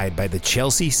 Nowhere Ride by the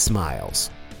Chelsea Smiles.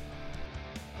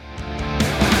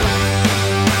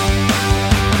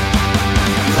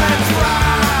 Let's ride.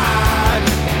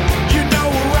 You know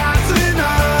we're rising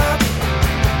up.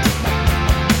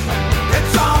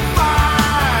 It's on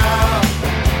fire.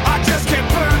 I just can't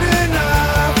burn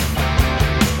enough.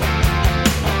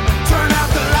 Turn out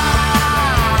the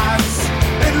lights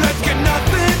and let's get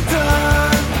nothing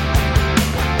done.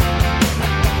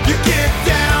 You get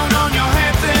down on your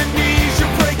hands and knees.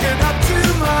 You're breaking up too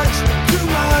much, too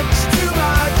much.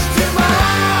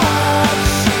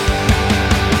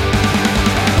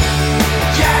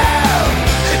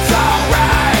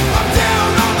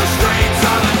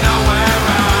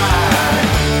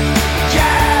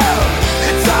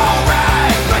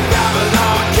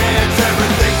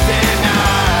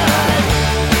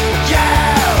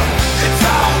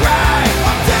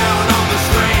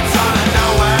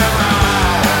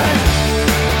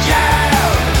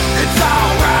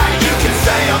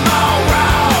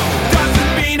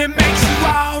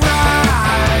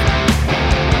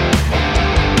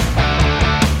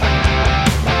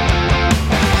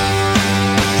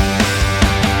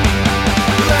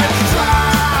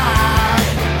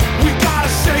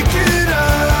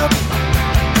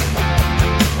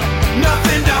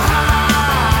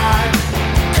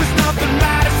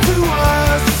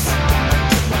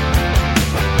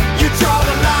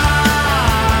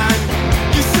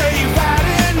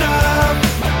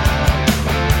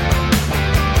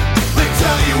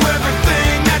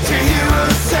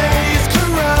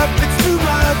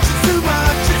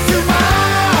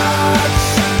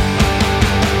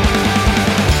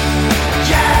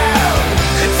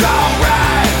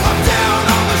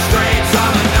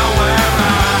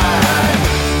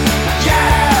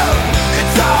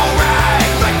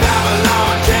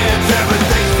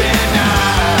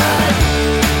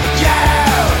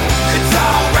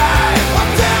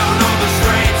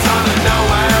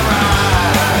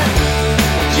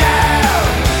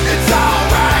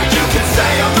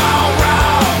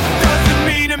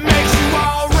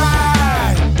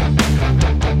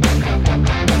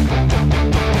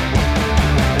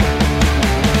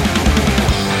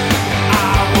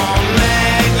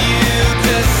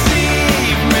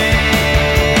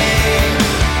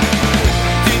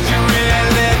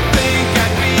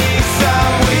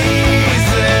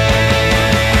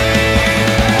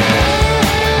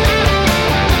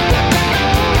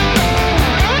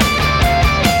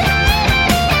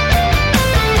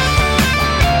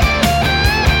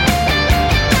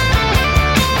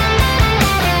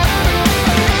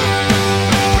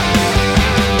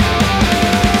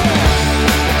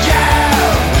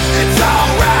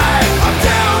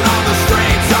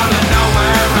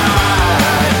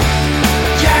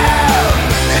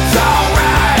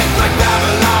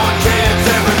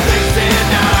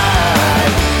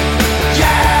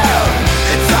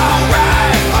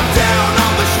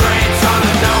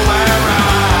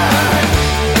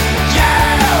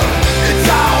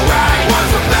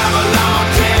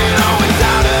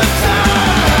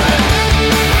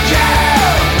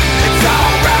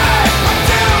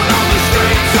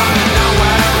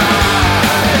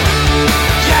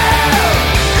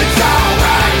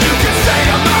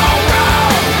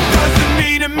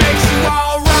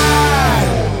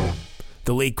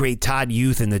 great Todd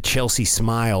Youth and the Chelsea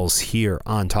Smiles here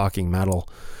on Talking Metal.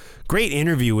 Great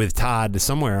interview with Todd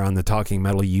somewhere on the Talking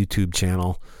Metal YouTube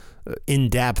channel. In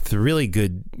depth, really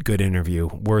good interview,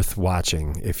 worth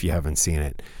watching if you haven't seen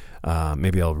it.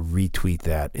 Maybe I'll retweet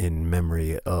that in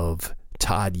memory of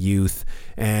Todd Youth.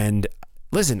 And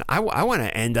listen, I want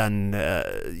to end on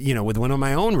with one of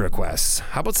my own requests.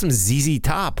 How about some ZZ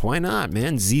Top? Why not,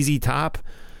 man? ZZ Top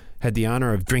had the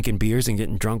honor of drinking beers and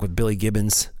getting drunk with Billy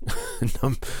Gibbons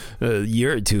a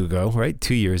year or two ago, right?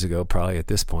 2 years ago, probably at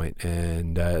this point.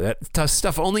 And that tough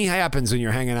stuff only happens when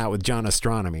you're hanging out with John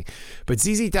Astronomy. But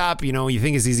ZZ Top, you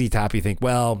think of ZZ Top, you think,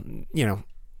 well,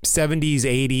 70s,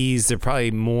 80s, they're probably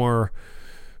more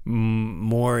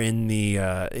in the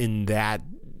in that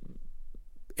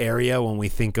area when we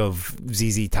think of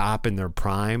ZZ Top in their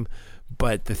prime.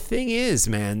 But the thing is,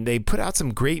 man, they put out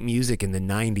some great music in the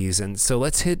 90s, and so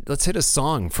let's hit a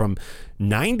song from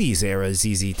 90s era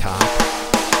ZZ Top.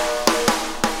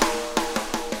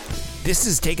 This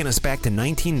is taking us back to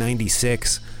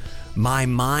 1996. My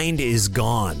Mind Is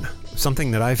Gone.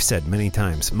 Something that I've said many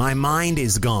times. My Mind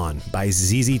Is Gone by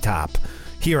ZZ Top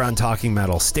here on Talking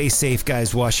Metal. Stay safe,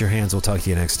 guys. Wash your hands. We'll talk to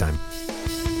you next time.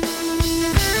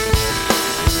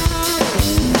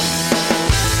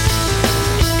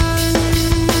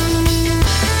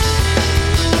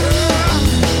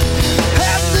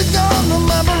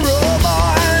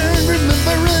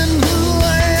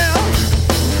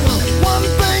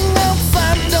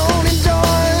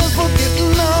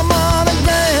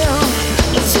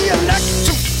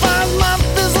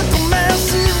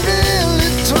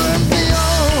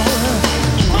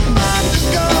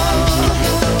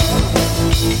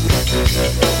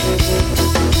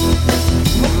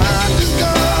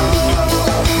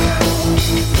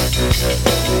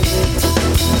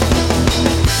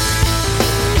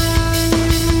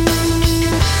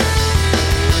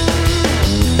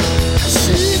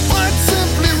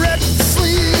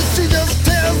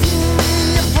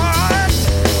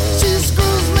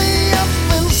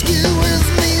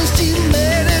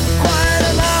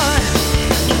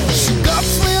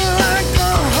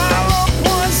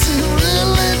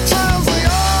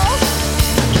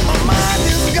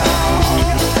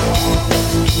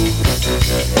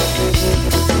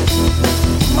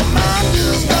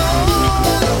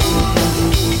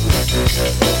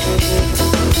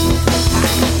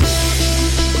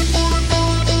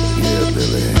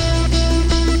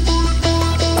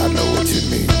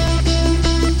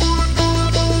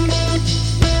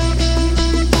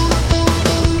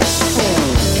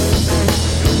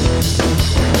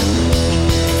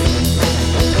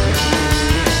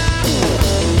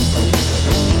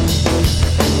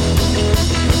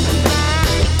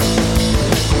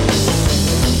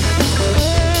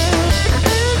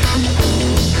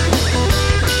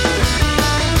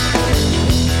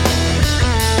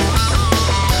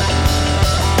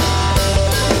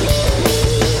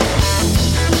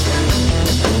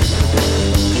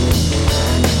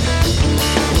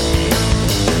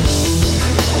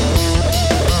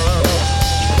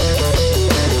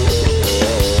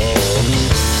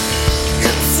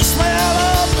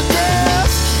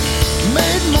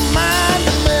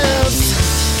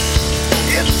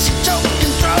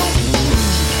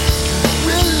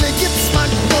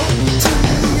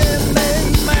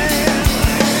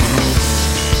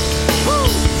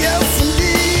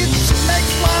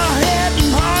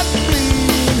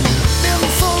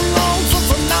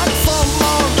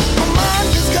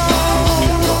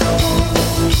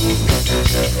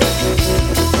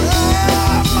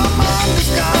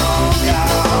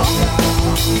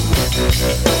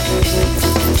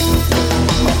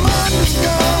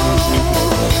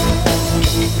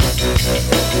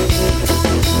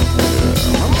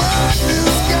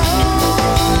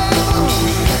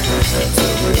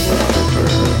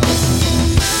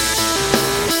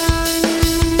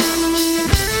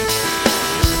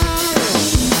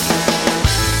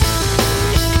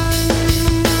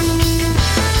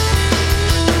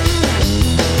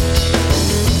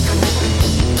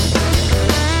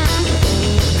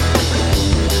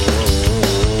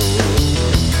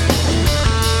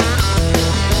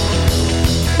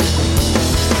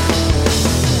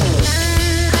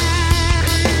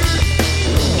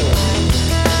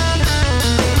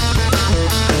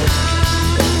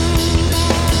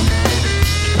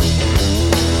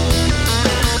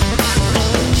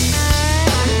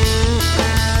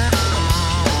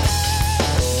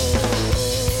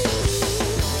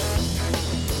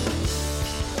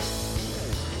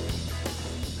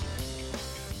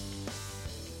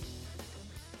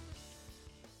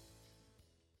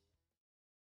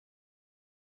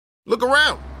 Look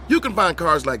around. You can find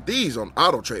cars like these on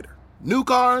AutoTrader. New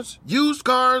cars, used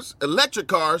cars, electric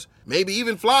cars, maybe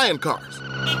even flying cars.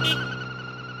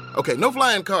 Okay, no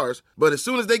flying cars, but as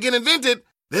soon as they get invented,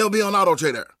 they'll be on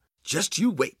AutoTrader. Just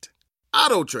you wait.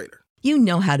 AutoTrader. You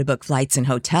know how to book flights and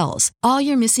hotels. All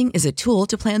you're missing is a tool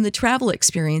to plan the travel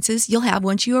experiences you'll have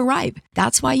once you arrive.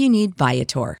 That's why you need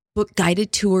Viator. Book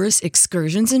guided tours,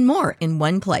 excursions, and more in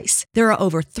one place. There are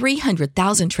over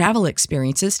 300,000 travel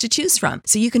experiences to choose from,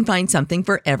 so you can find something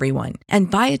for everyone. And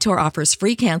Viator offers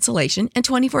free cancellation and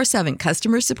 24/7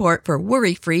 customer support for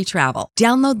worry-free travel.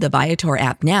 Download the Viator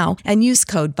app now and use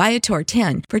code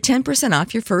Viator10 for 10%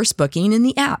 off your first booking in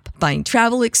the app. Find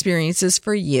travel experiences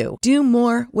for you. Do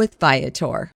more with Viator.